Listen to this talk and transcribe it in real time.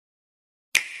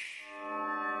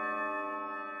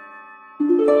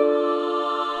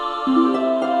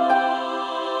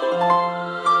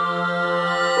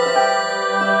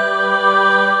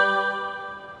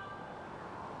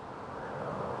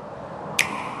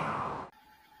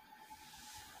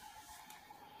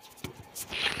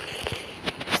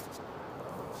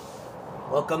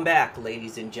Welcome back,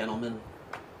 ladies and gentlemen.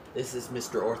 This is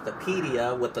Mr.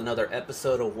 Orthopedia with another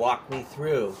episode of Walk Me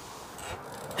Through.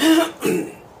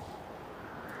 We're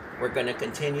going to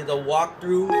continue the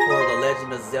walkthrough for The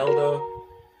Legend of Zelda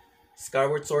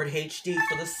Skyward Sword HD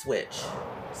for the Switch.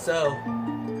 So,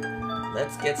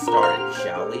 let's get started,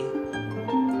 shall we?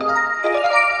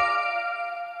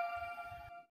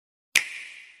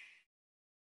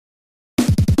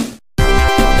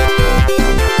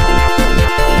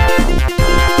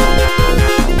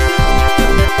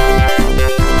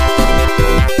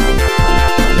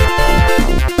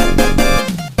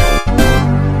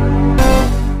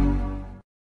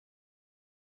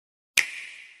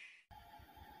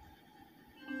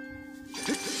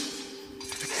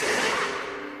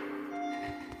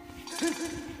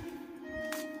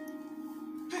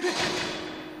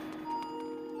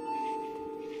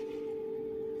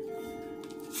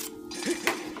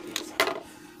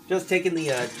 Just taking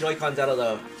the Joy-Cons out of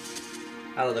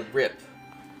the grip.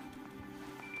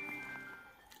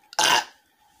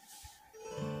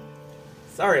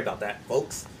 Sorry about that,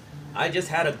 folks. I just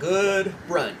had a good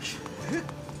brunch.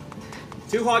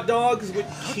 2 hot dogs with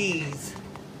cheese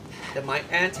that my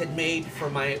aunt had made for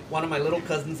one of my little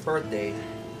cousin's birthday.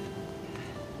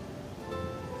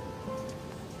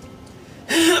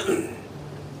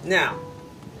 Now,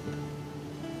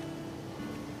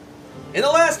 in the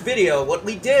last video, what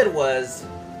we did was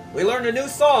we learned a new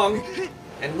song,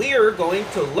 and we are going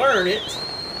to learn it.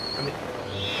 I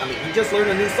mean, we just learned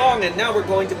a new song, and now we're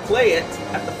going to play it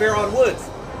at the Faron Woods.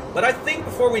 But I think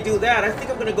before we do that, I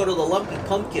think I'm going to go to the Lumpy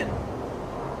Pumpkin.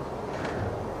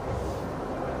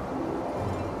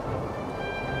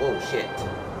 Oh shit!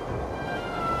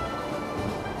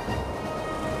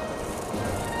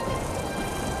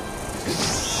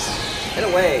 Get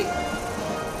away!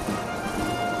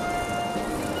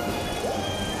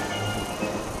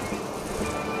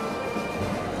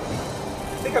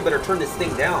 I think I better turn this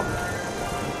thing down.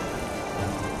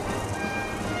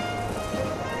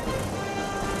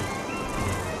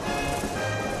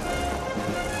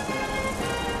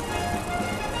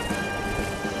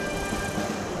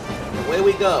 Away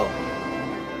we go.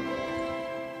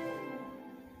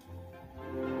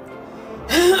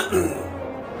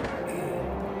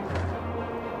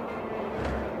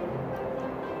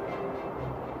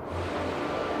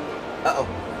 Uh-oh.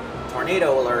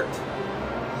 Tornado alert.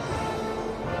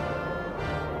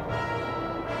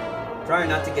 Trying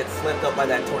not to get swept up by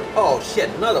that tornado. Oh shit,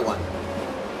 another one.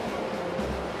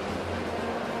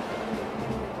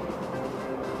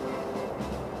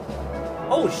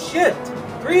 Oh shit!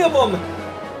 3 of them!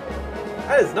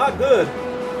 That is not good.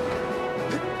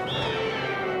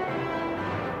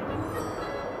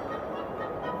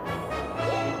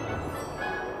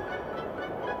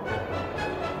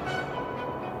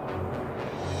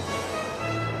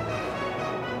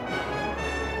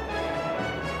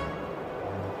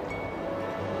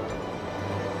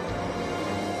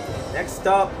 Next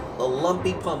stop, the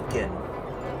Lumpy Pumpkin.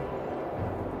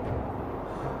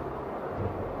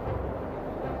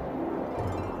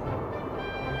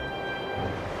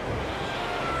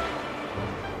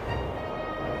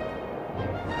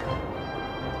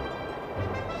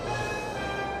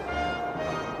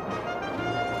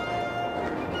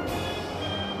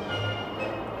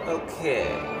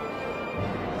 Okay.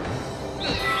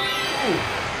 Ooh.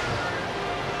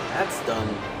 That's done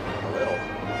a little.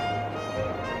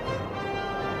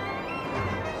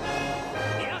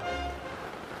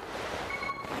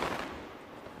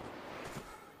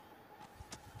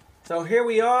 So here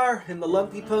we are in the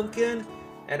Lumpy Pumpkin,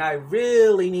 and I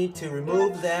really need to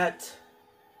remove that.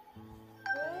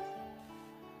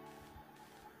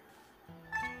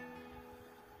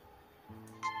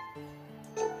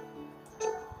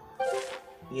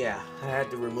 Yeah, I had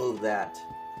to remove that.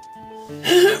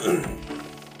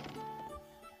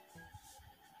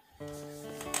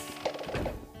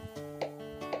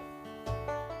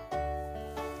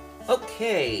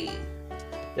 Okay.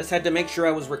 Just had to make sure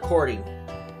I was recording.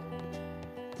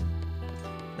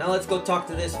 Now let's go talk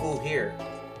to this fool here.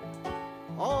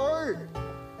 Hi.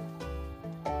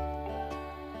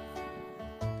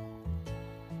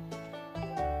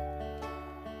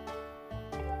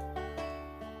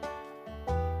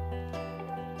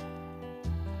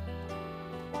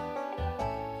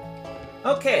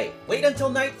 Okay, wait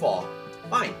until nightfall.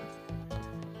 Fine.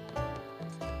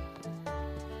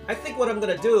 I think what I'm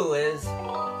gonna do is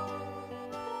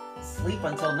sleep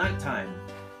until nighttime.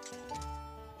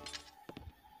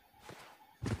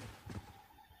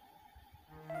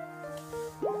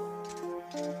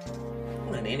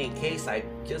 In any case, I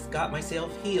just got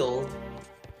myself healed.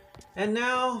 And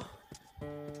now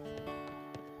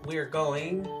we're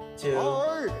going to...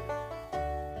 I.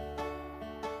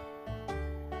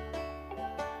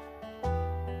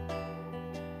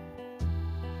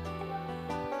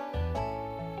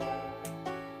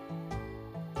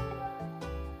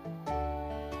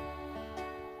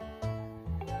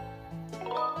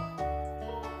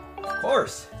 Of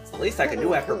course. It's the least I can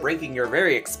do after breaking your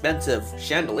very expensive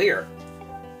chandelier.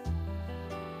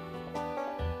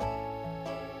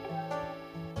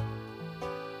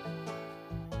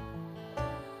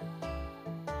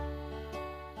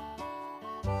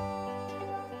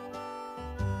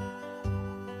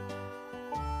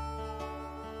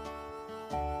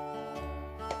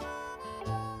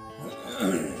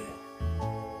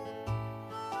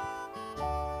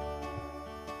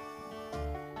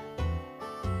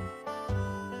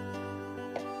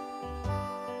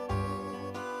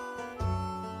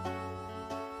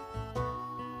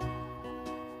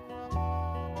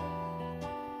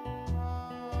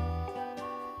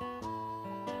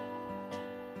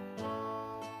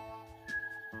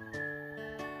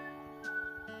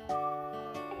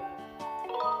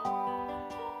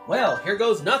 Well, here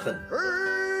goes nothing.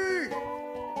 Hey.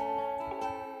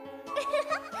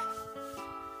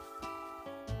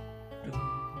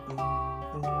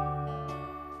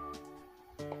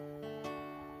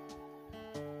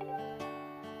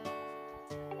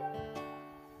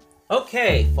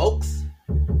 Okay, folks.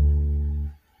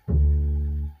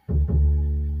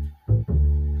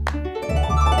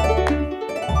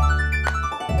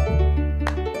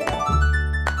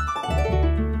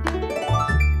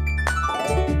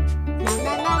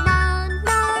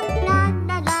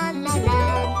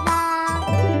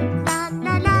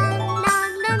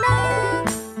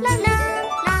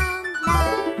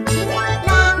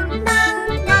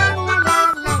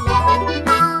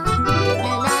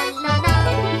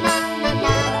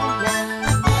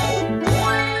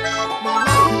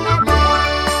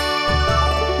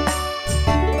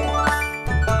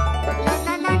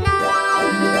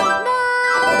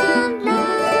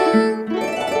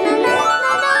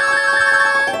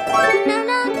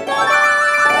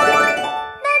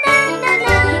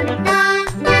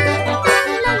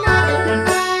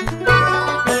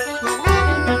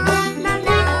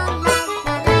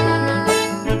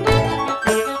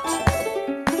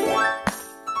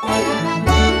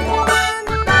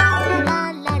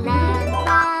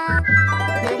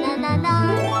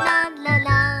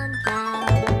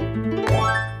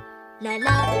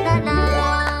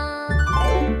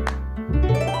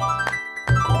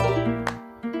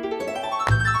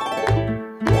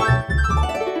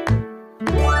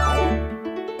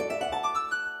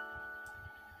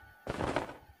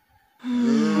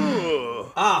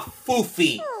 Ah,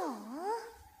 foofy.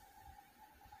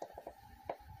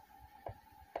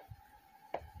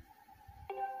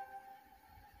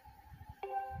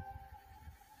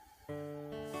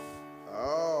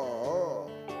 Oh.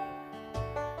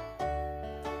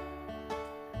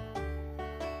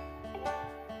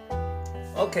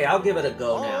 Okay, I'll give it a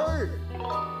go now. I.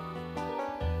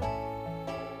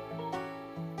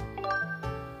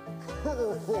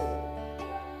 Hey.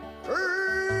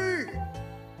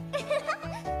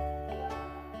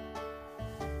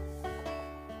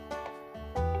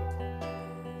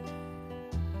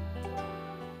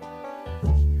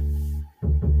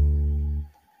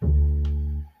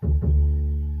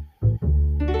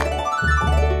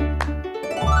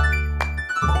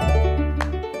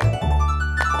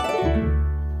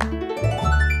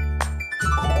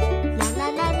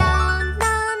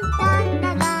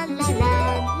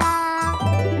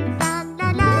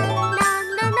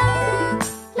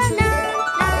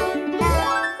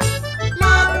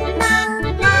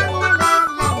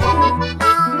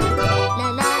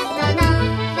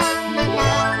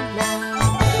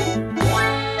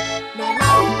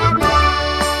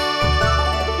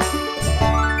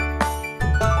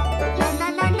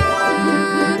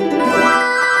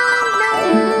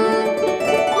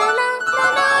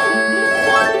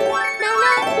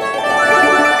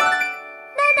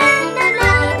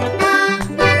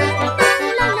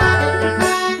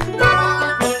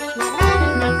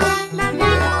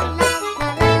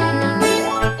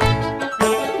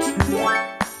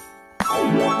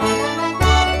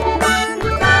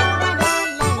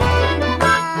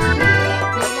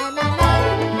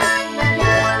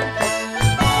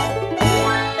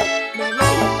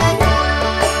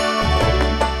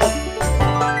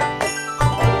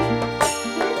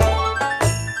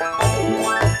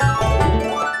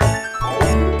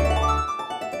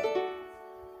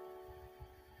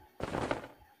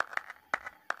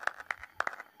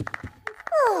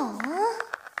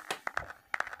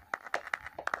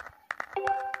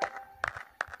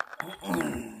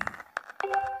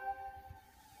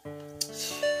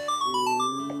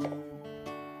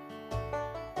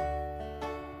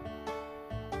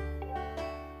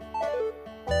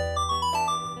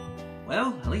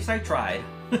 Well, at least I tried.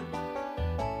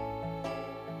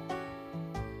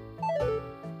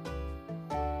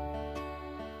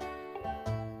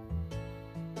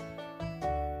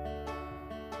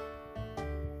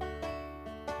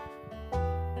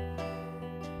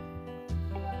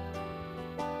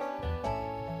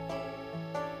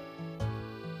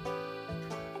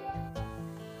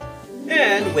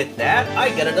 And with that, I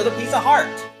get another piece of heart.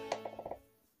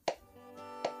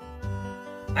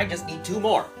 I just need 2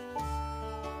 more.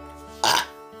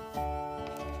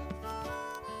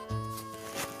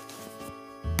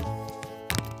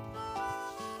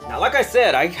 Now, like I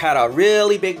said, I had a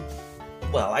really big,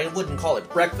 well, I wouldn't call it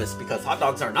breakfast because hot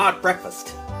dogs are not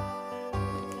breakfast.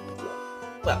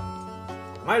 Well,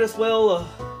 might as well,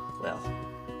 well,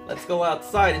 let's go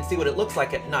outside and see what it looks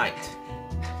like at night.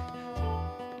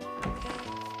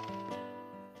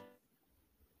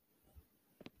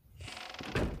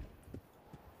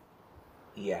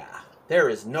 Yeah, there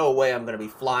is no way I'm going to be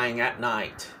flying at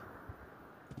night.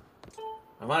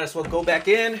 I might as well go back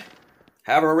in,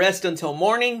 have a rest until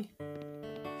morning.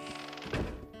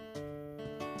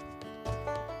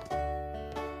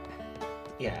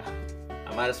 Yeah,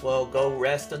 I might as well go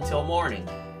rest until morning.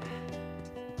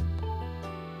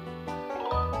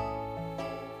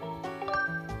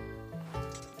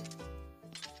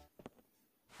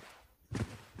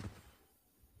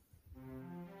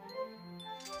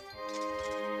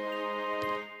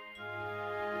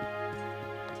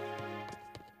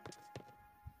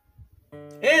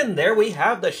 And there we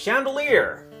have the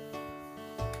chandelier.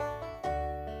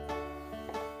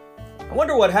 I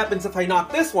wonder what happens if I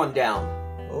knock this one down.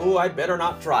 Oh, I'd better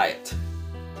not try it.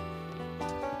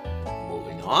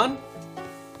 Moving on.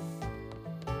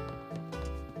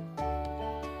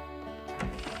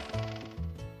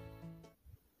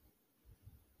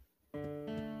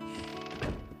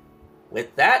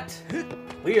 With that,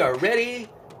 we are ready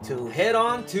to head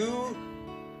on to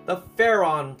the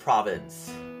Faron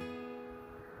province.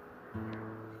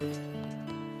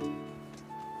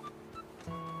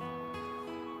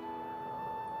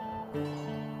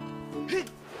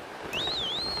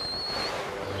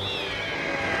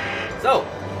 So,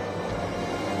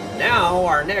 now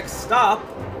our next stop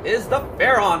is the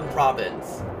Faron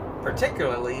province,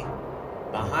 particularly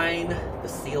behind the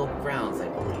sealed grounds, I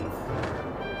believe.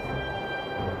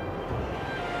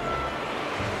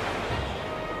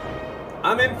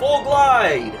 I'm in full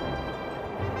glide!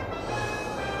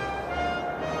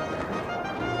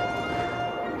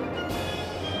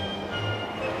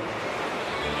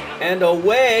 And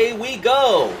away we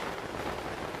go!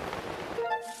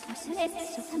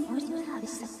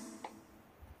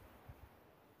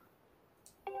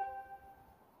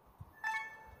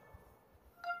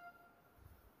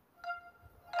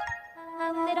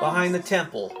 Behind the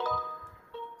temple.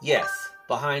 Yes,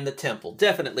 behind the temple.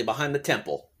 Definitely behind the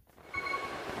temple.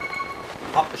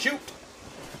 Hop the chute.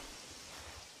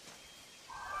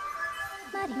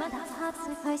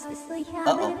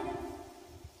 Uh-oh.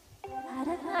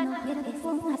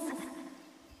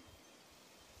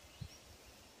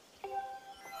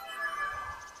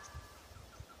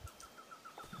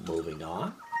 Moving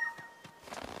on.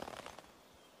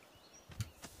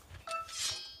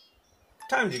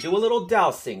 Time to do a little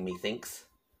dousing, methinks.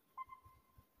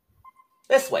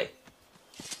 This way.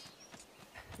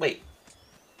 Wait.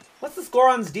 What's this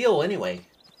Goron's deal, anyway?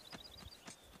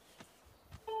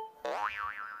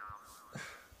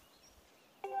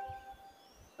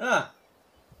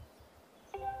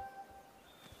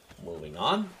 Moving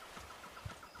on.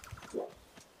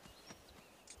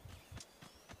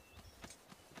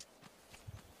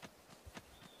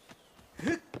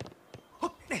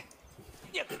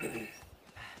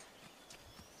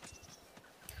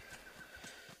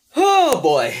 Oh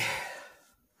boy.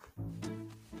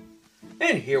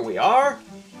 And here we are,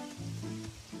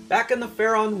 back in the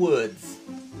Faron woods.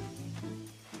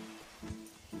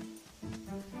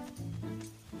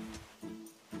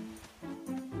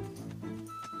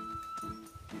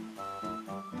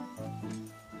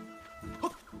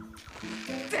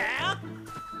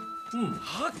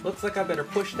 Looks like I better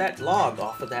push that log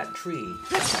off of that tree.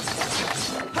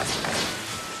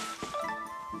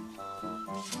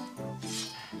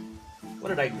 What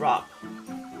did I drop?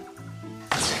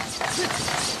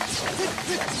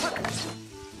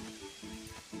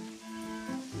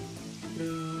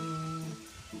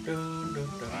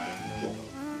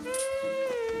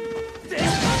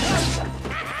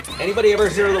 Anybody ever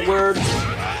hear the word,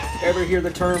 ever hear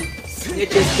the term,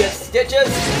 snitches get stitches?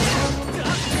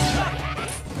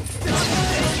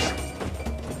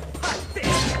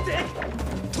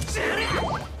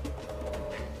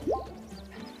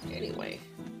 Anyway.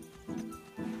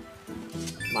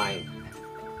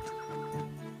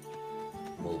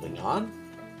 on.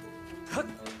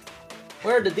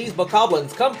 Where did these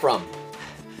bokoblins come from?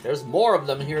 There's more of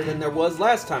them here than there was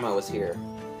last time I was here.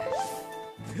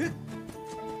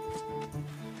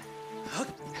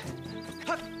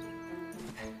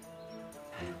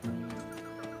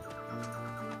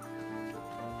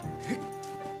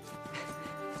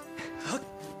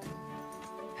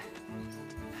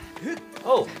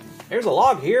 Oh, there's a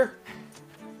log here.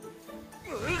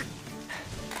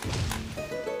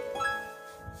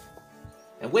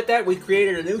 And with that, we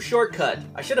created a new shortcut.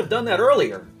 I should have done that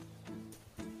earlier.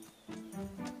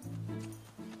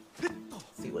 Let's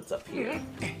see what's up here.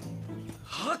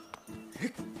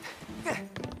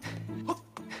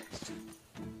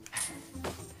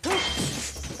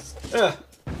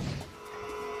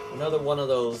 Another one of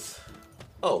those.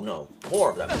 Oh no,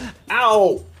 more of them.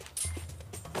 Ow!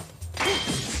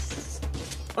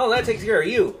 Oh, that takes care of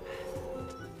you.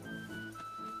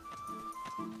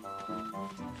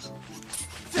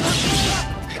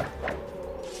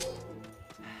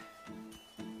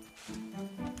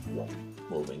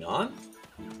 Moving on.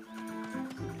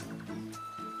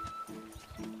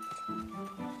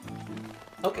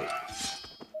 Okay.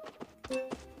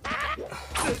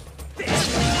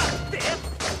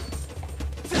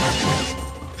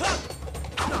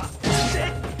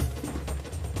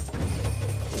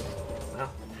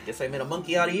 Well, guess I made a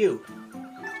monkey out of you.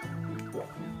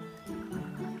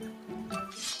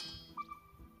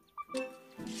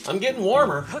 I'm getting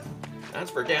warmer. That's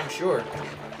for damn sure.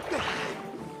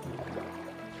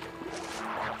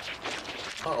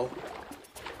 Uh-oh.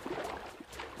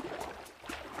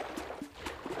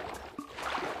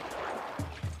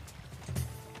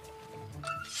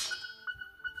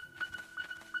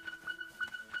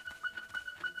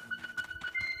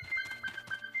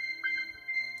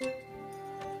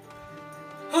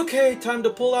 Okay, time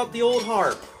to pull out the old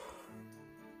harp.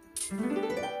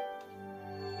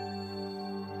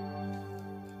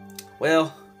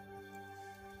 Well,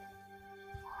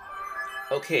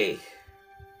 okay.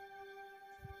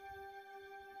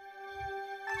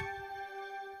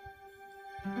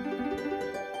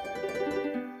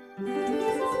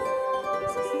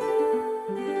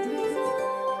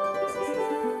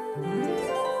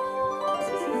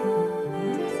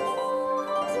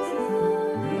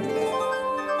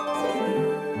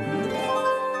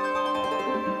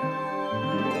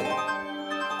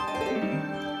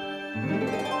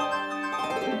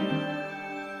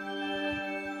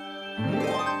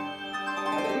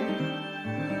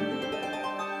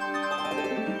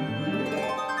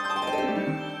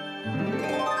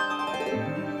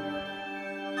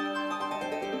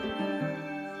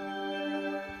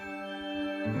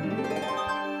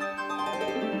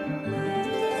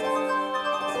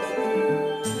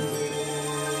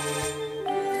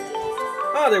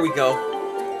 Oh, there we go.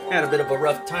 Had a bit of a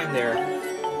rough time there.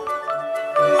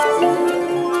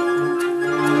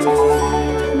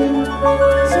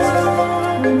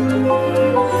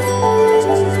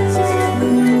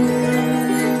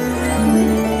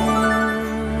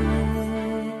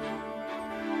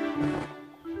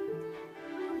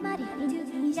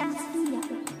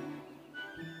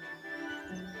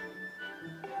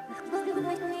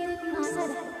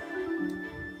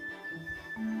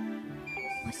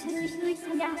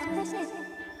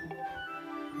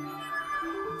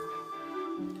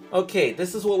 Okay,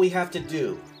 this is what we have to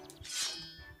do.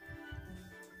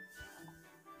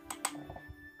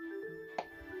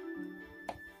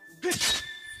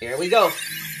 Here we go.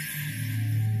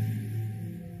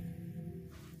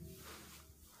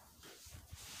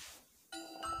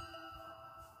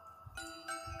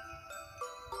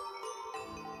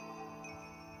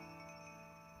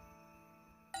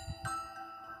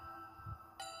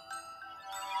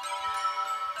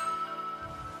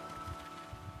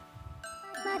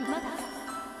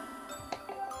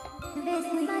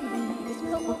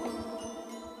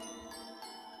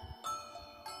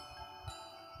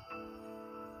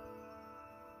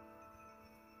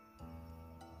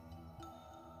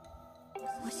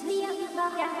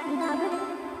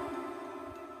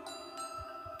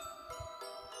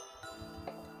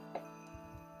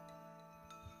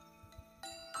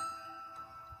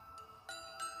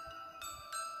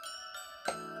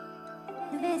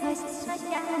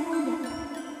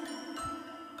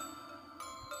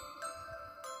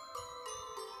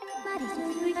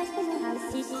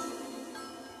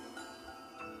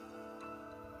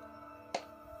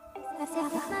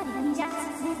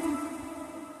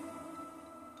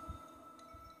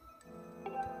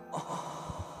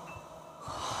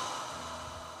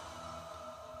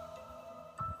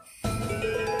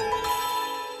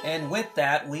 And with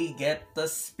that, we get the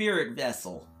spirit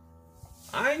vessel.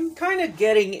 I'm kind of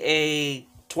getting a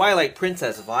Twilight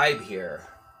Princess vibe here.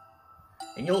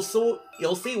 And you'll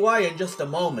see why in just a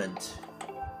moment.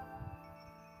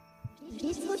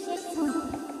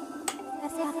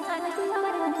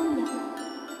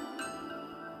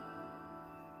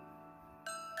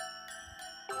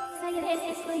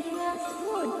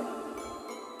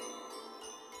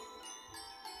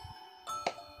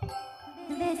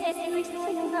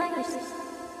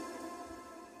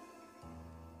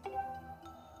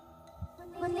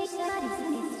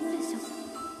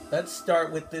 Let's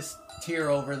start with this tier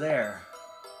over there.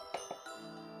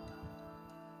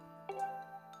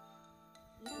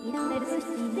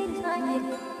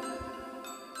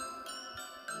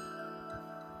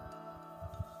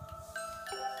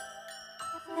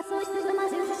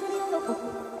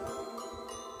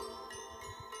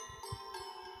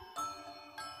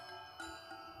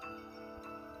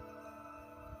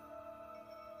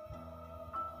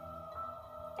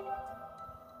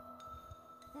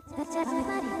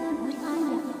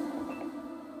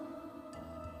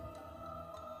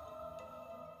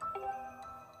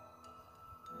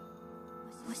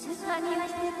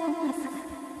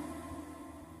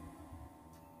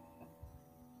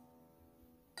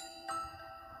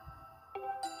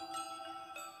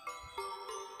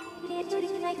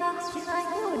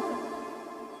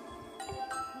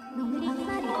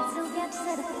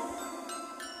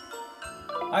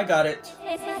 I got it.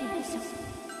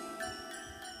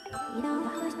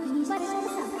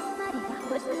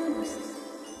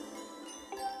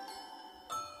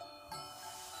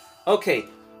 Okay,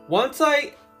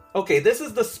 okay, this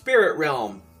is the spirit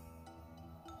realm.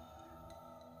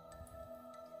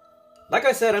 Like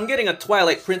I said, I'm getting a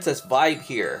Twilight Princess vibe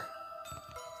here.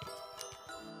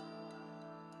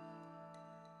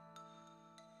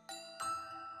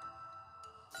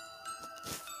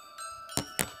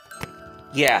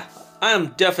 Yeah, I'm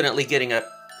definitely getting a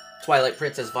Twilight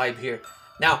Princess vibe here.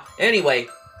 Now, anyway,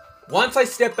 once I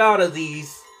step out of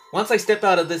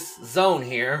this zone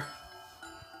here,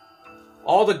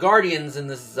 all the guardians in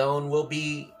this zone will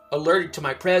be alerted to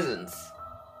my presence.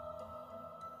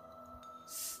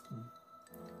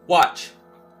 Watch.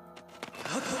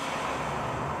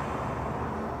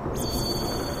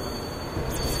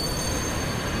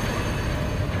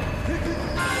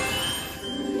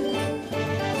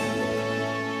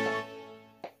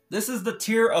 This is the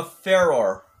tier of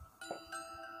Farore.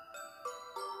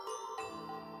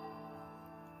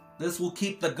 This will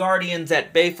keep the guardians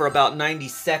at bay for about 90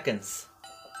 seconds.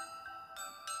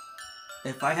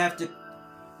 If I have to,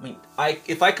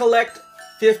 if I collect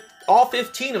all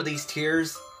 15 of these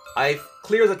tiers, I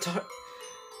clear the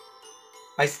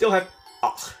I still have,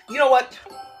 oh, you know what?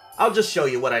 I'll just show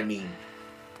you what I mean.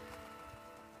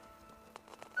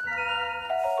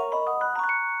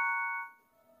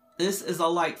 This is a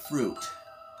light fruit.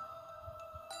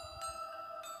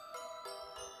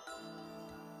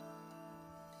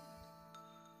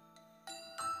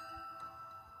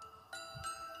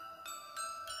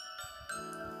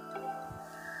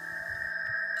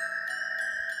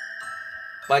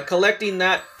 By collecting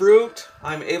that fruit,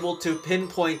 I'm able to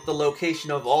pinpoint the location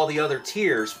of all the other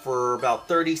tiers for about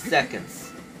 30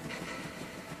 seconds.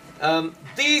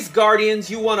 These guardians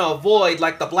you want to avoid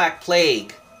like the Black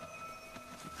Plague.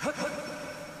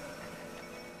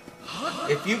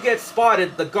 If you get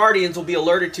spotted, the guardians will be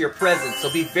alerted to your presence,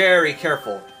 so be very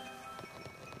careful.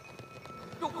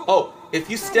 Oh, if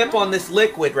you step on this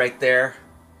liquid right there,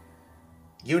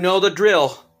 you know the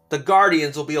drill. The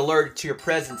guardians will be alerted to your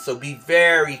presence, so be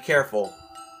very careful.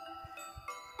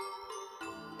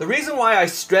 The reason why I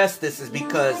stress this is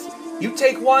because you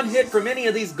take one hit from any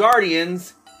of these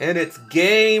guardians, and it's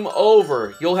game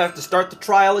over. You'll have to start the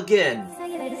trial again.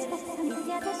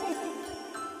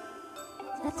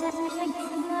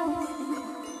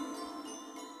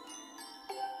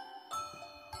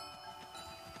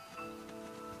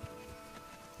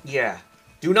 Yeah.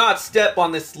 Do not step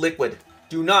on this liquid.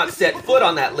 Do not set foot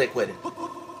on that liquid.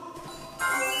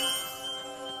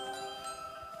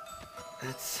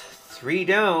 That's 3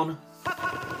 down.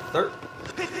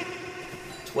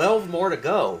 12 more to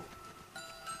go.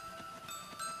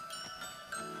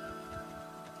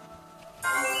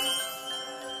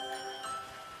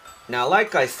 Now,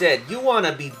 like I said, you want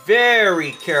to be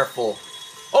very careful.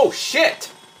 Oh,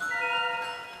 shit!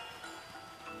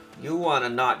 You want to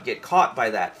not get caught by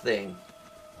that thing.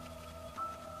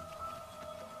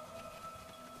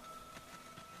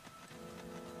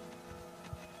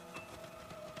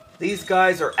 These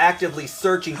guys are actively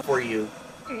searching for you.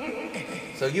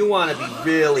 So you want to be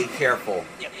really careful.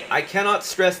 I cannot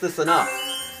stress this enough.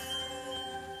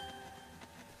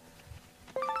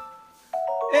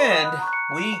 And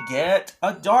we get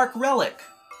a dark relic.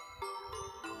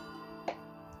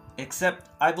 Except,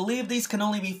 I believe these can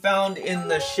only be found in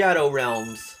the Shadow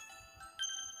Realms.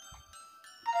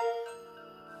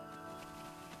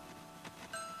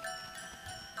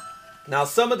 Now,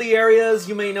 some of the areas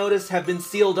you may notice have been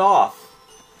sealed off,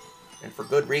 and for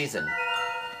good reason.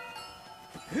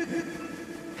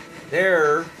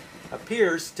 There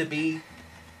appears to be...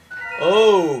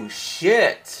 Oh,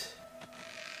 shit!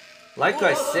 Like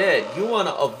I said, you want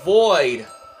to avoid...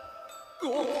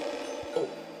 Oh,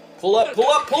 pull up, pull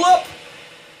up, pull up!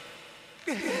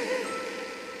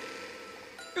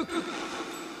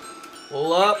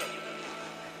 Pull up.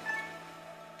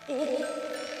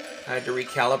 I had to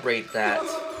recalibrate that.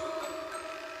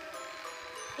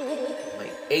 My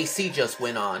AC just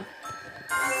went on.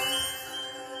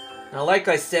 Now, like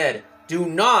I said, do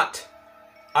not,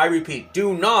 I repeat,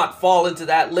 do not fall into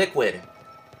that liquid.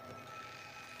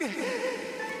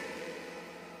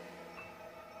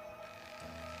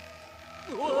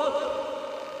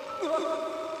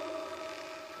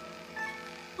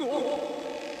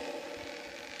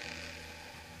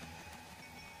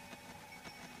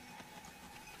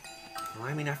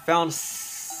 I mean, I found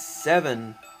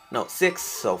 6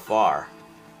 so far.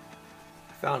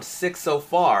 I found 6 so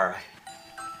far.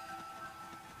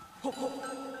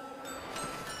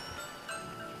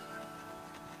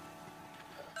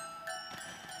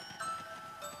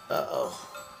 Uh-oh.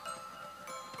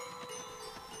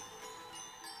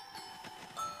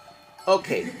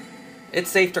 Okay, it's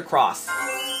safe to cross.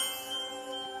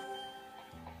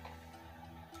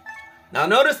 Now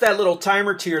notice that little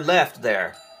timer to your left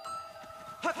there.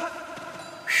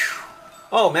 Whew.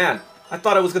 Oh man, I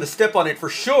thought I was gonna step on it for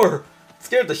sure. It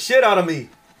scared the shit out of me.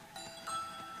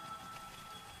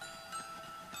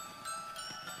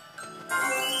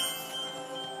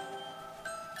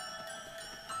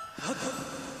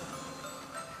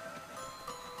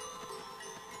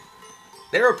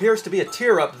 There appears to be a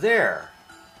tier up there.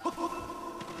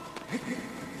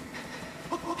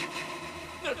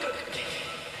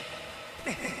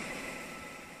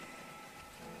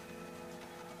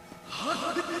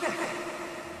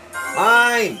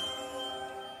 Mine!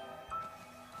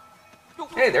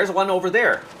 Hey, there's one over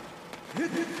there.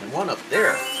 And one up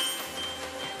there.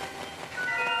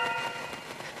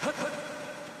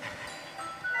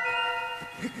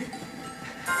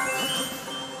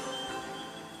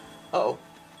 Uh-oh.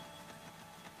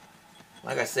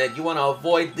 Like I said, you want to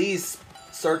avoid these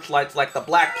searchlights like the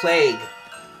Black Plague.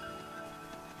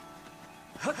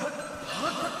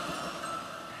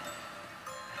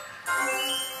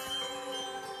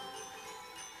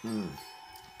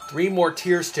 Three more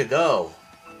tiers to go.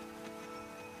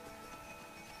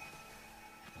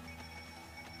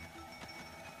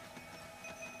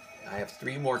 I have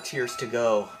 3 more tiers to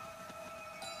go.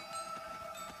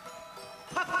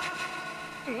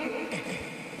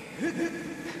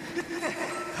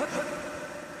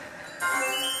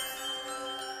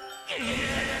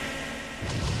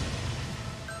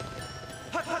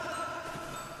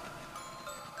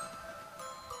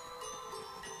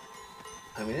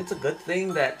 I mean, it's a good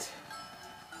thing that...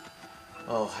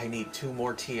 Oh, I need 2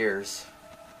 more tiers.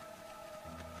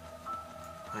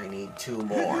 I need 2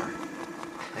 more.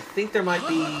 I think there might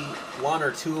be 1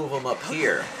 or 2 of them up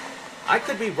here. I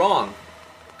could be wrong.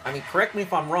 I mean, correct me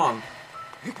if I'm wrong.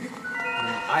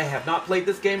 I have not played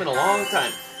this game in a long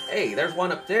time. Hey, there's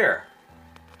one up there.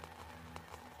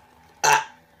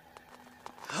 Ah!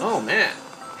 Oh, man.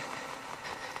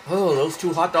 Oh, those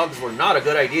 2 hot dogs were not a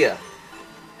good idea.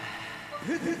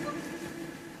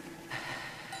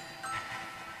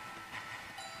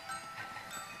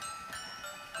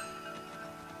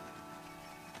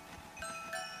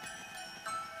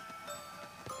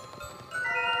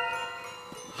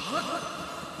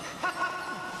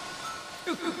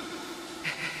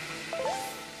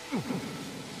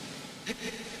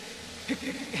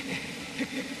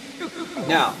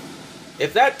 Now,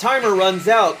 if that timer runs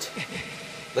out,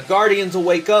 the Guardians will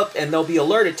wake up and they'll be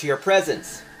alerted to your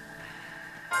presence.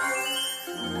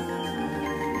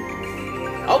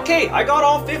 Okay, I got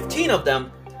all 15 of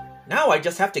them. Now I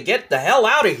just have to get the hell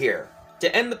out of here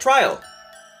to end the trial.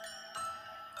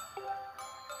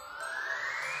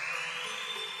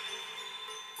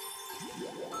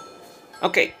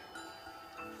 Okay.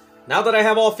 Now that I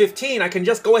have all 15, I can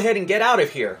just go ahead and get out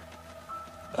of here.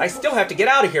 But I still have to get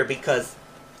out of here because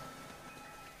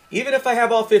even if I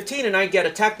have all 15 and I get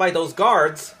attacked by those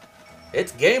guards,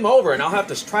 it's game over and I'll have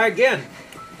to try again.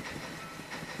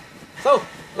 So,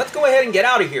 let's go ahead and get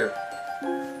out of here.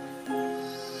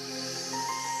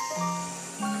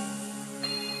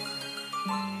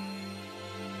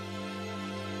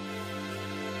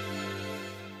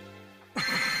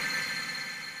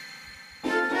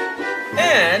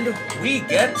 And we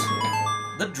get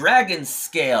the dragon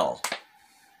scale.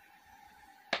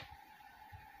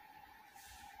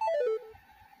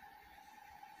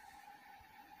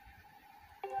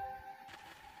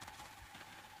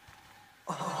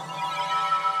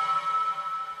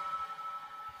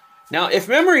 Now, if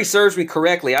memory serves me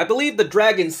correctly, I believe the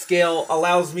dragon scale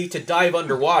allows me to dive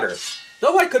underwater.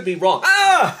 Though I could be wrong.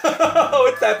 Ah! Oh,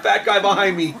 it's that fat guy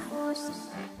behind me.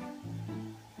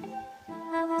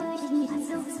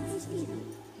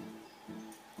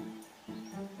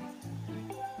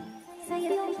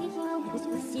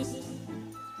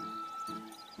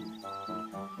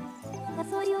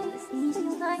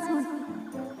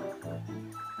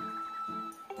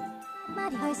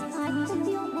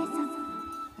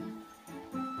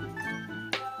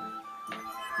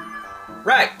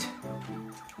 Right.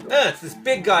 It's this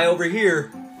big guy over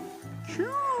here.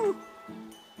 Choo.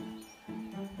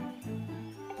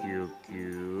 Cute,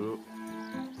 cute.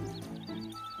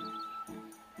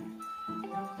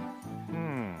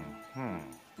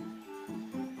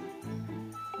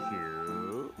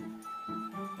 Cute.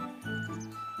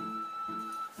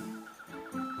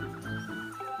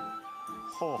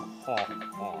 Ho, ho,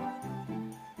 ho.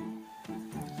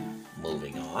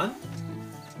 Moving on.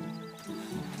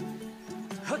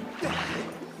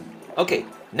 Okay,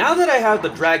 now that I have the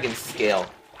dragon scale,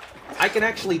 I can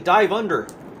actually dive under.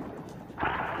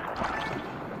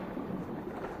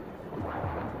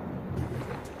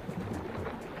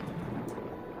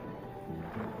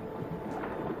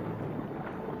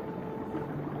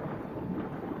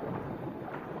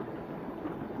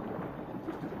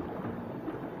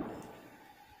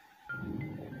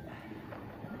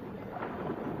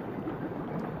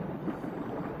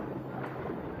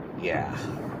 Yeah.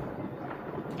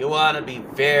 You want to be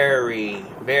very,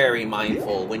 very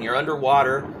mindful when you're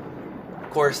underwater. Of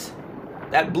course,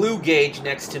 that blue gauge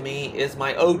next to me is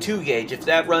my O2 gauge. If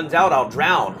that runs out, I'll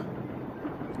drown.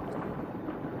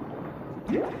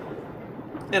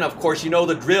 And of course, you know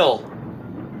the drill.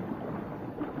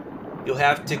 You'll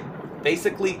have to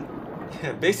basically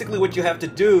what you have to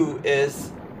do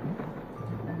is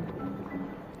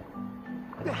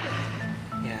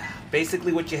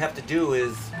basically what you have to do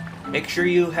is make sure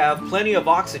you have plenty of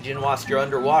oxygen whilst you're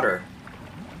underwater.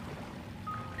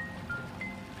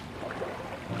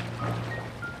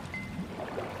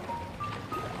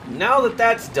 Now that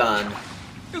that's done,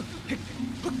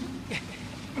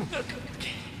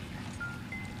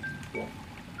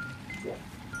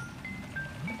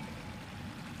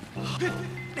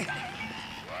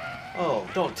 oh,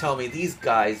 don't tell me these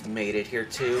guys made it here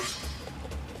too.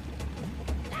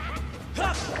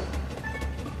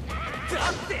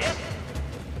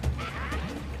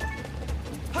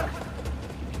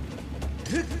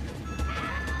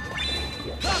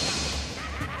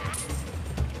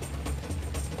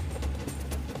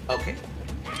 Okay.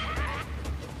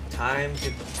 Time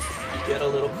to get a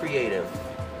little creative.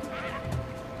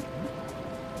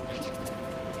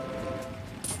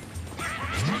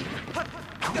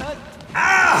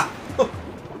 Ah!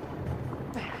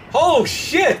 Oh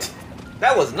shit!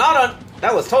 That was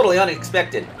that was totally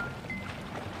unexpected.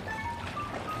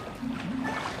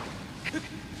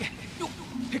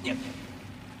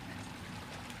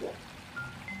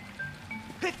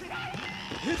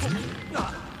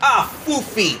 Ah,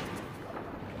 foofy!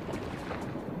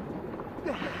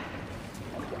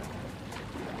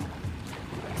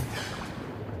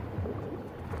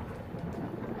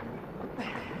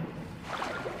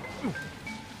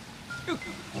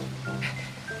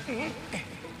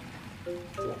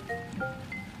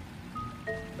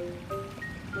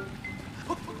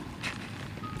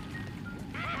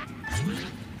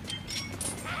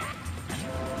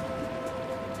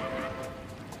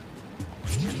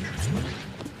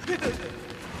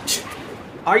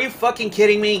 Are you fucking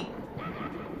kidding me?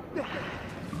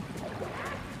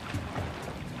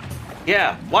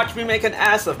 Yeah, watch me make an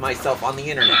ass of myself on the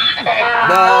internet.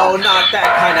 No, not that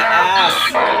kind of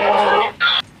ass.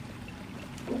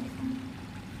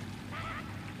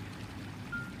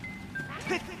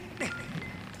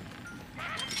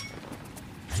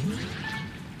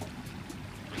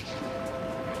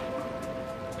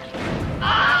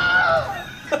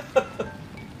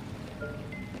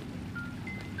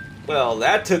 Well,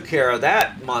 that took care of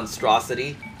that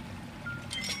monstrosity.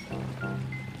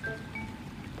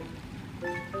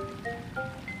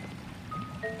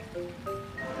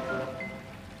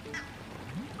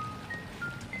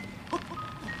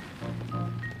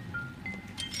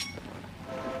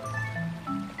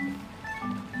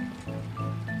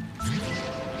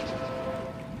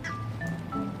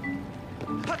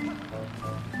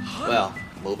 Well,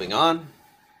 moving on.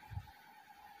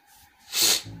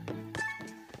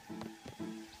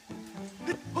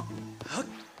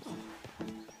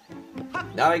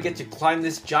 Now I get to climb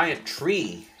this giant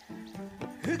tree.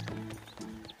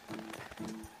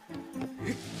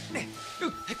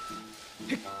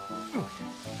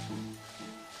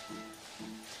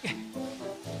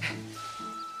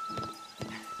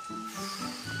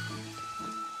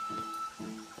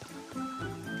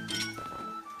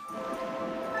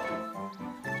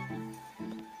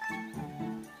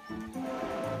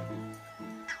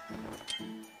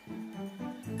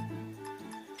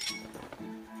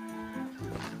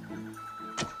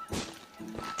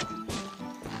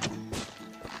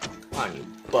 Come on, you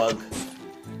bug.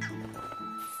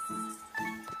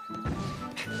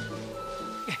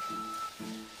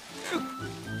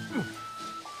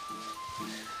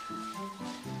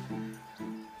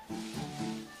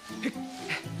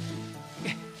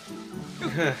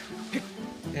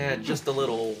 Yeah, just a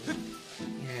little...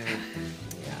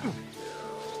 Yeah.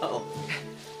 Uh-oh.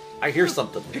 I hear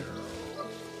something.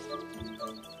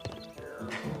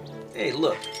 Hey,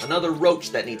 look. Another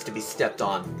roach that needs to be stepped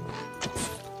on.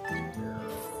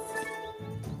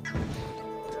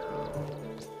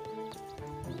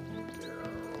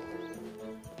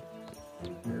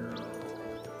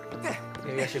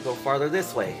 Maybe I should go farther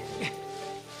this way.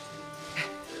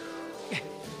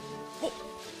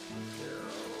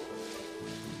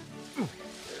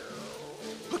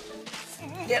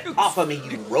 Get off of me,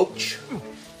 you roach!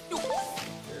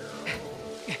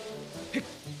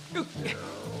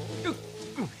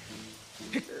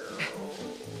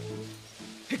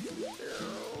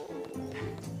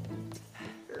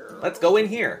 Let's go in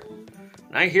here.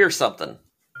 I hear something.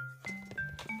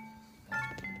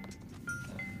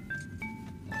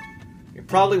 You're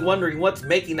probably wondering what's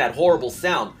making that horrible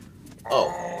sound.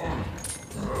 Oh.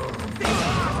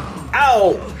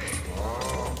 Ow!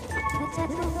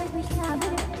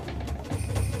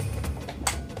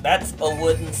 That's a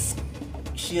wooden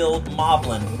shield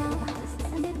moblin.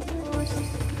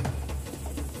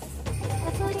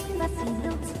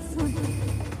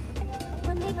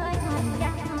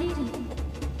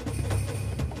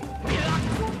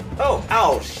 Oh,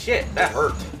 ow, shit, that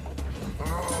hurt.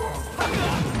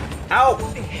 Ow!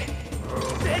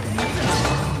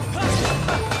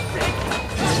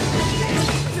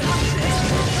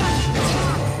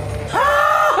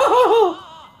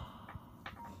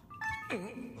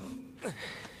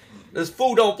 This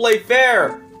fool don't play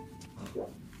fair!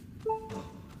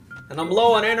 And I'm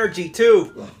low on energy,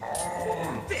 too.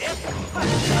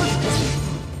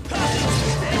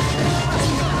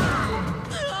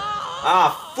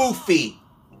 Ah, foofy!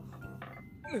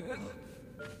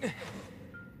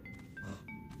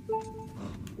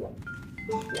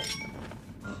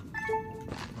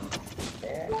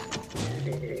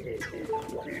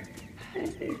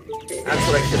 That's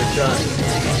what I should have done.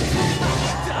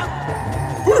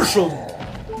 Whooshum!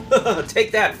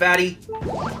 Take that, fatty!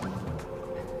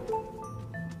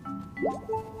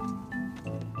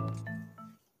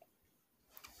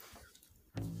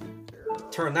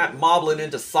 Turn that moblin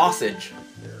into sausage.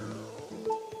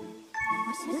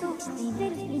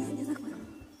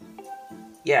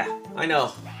 Yeah, I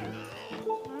know.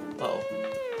 Uh-oh.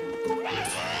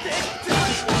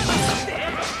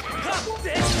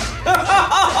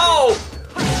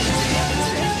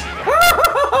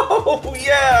 Oh,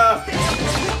 yeah!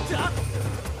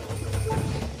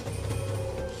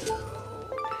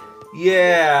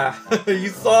 Yeah! You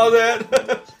saw that?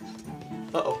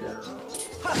 Uh-oh.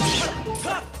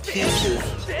 Pieces.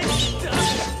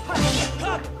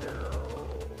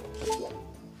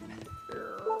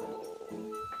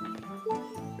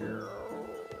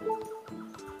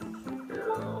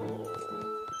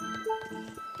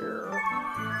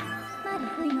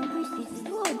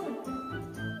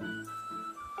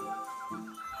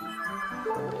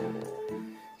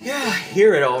 Yeah, I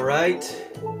hear it all right.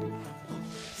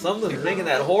 Something's making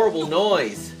that horrible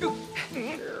noise.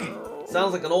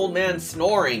 Sounds like an old man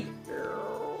snoring.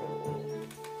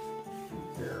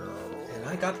 And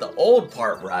I got the old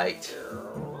part right.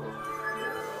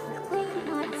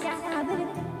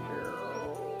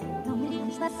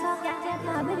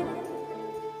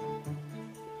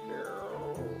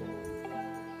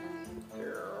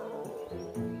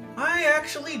 I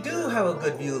actually do have a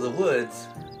good view of the woods.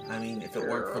 I mean, if it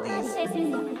weren't for these...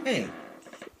 Hey,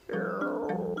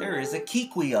 there is a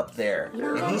Kiwi up there,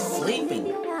 and he's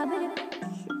sleeping.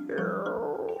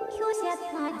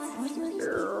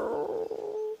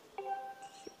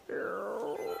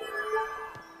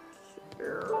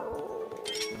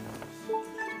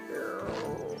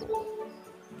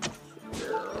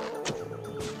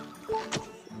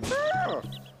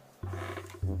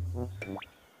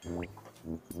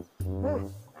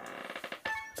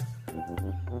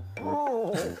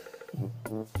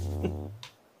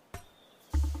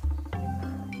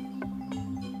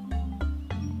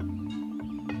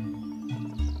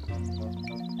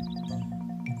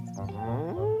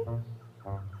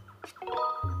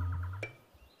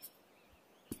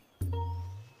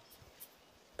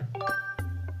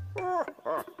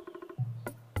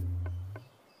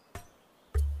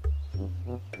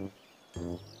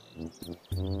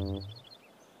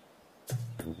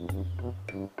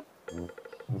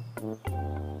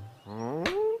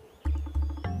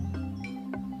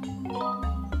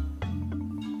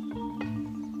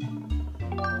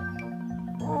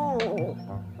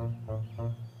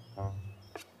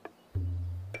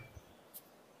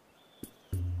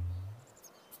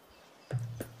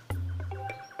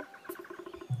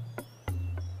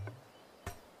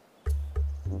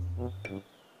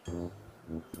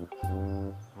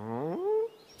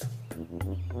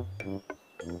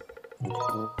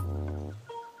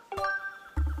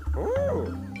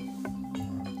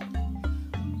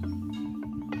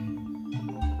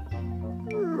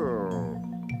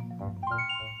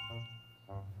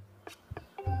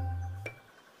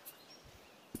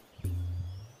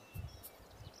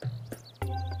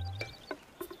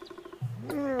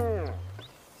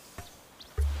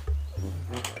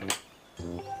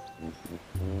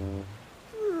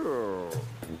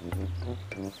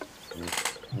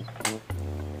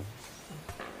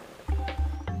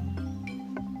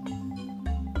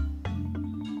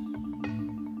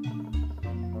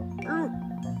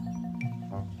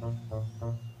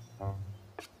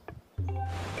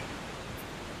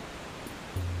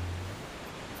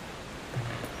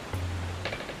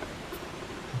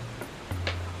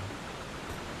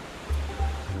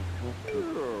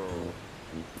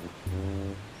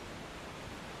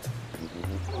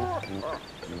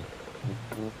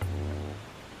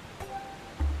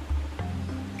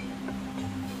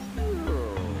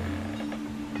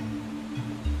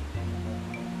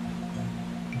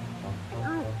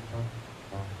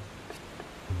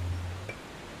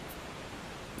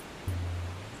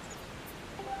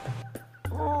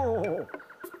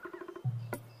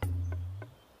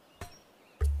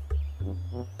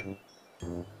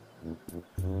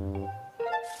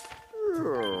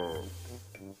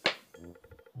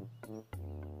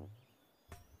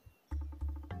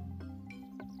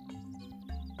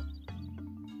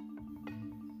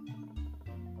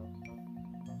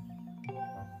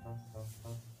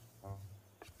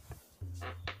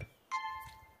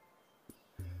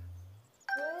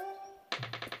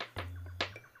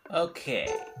 Okay.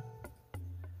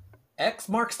 X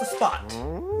marks the spot.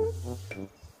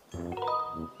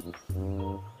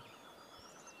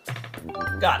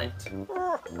 Got it.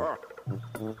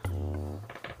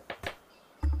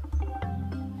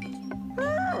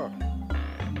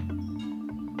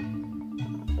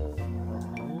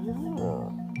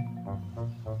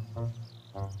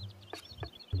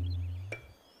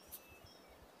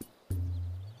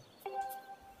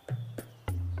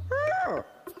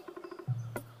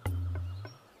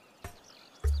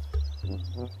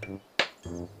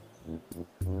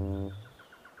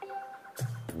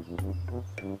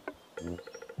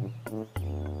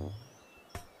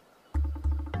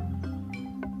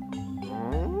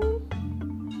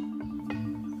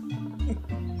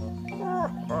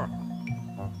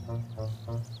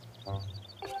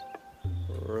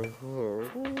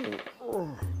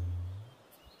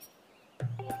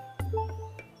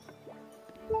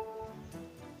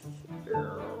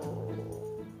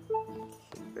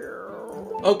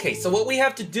 Okay, so what we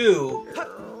have to do...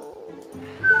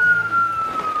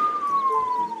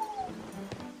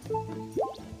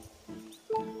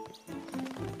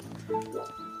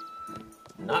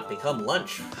 Not become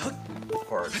lunch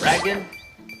for a dragon.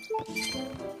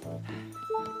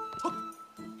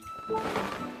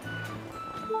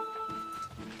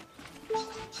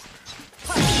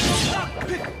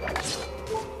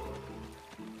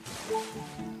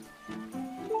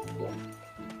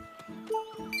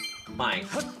 Mine.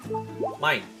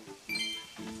 Mine.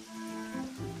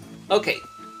 Okay.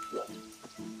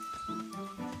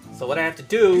 So what I have to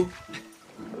do...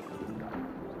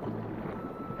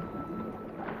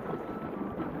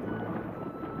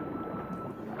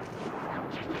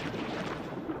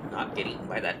 Not get eaten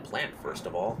by that plant, first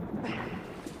of all.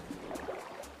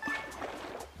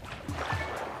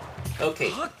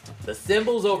 Okay, the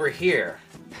symbol's over here.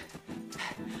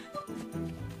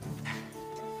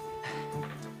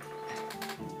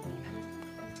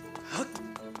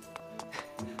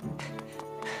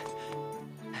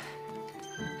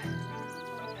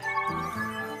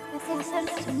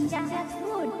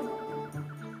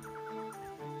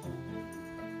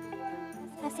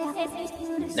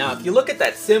 Now, if you look at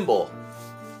that symbol,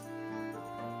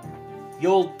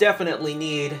 you'll definitely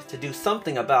need to do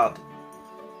something about.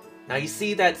 Now you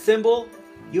see that symbol?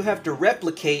 You have to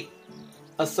replicate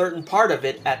a certain part of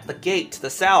it at the gate to the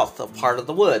south of part of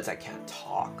the woods. I can't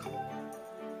talk.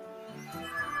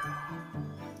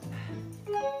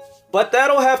 But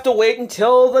that'll have to wait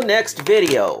until the next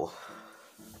video.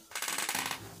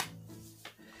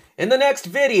 In the next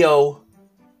video,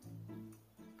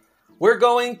 we're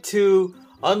going to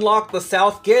unlock the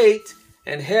south gate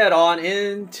and head on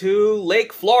into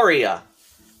Lake Floria.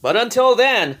 But until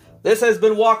then, this has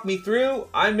been Walk Me Through.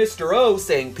 I'm Mr. O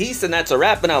saying peace, and that's a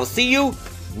wrap, and I'll see you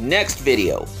next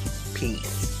video.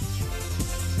 Peace.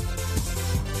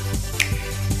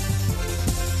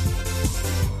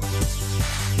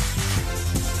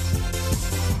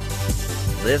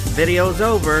 This video's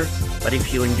over, but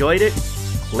if you enjoyed it,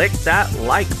 click that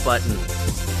like button.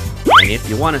 And if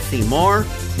you want to see more,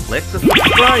 click the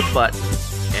subscribe button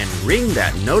and ring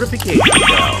that notification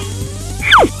bell.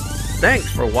 Thanks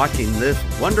for watching this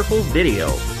wonderful video.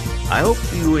 I hope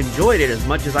you enjoyed it as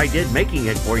much as I did making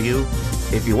it for you.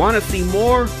 If you want to see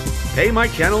more, pay my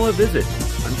channel a visit.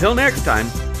 Until next time,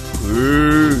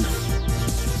 peace.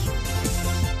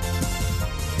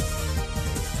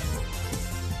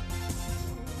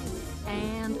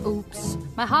 And oops,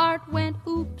 my heart went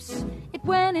oops, it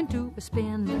went into a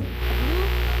spin.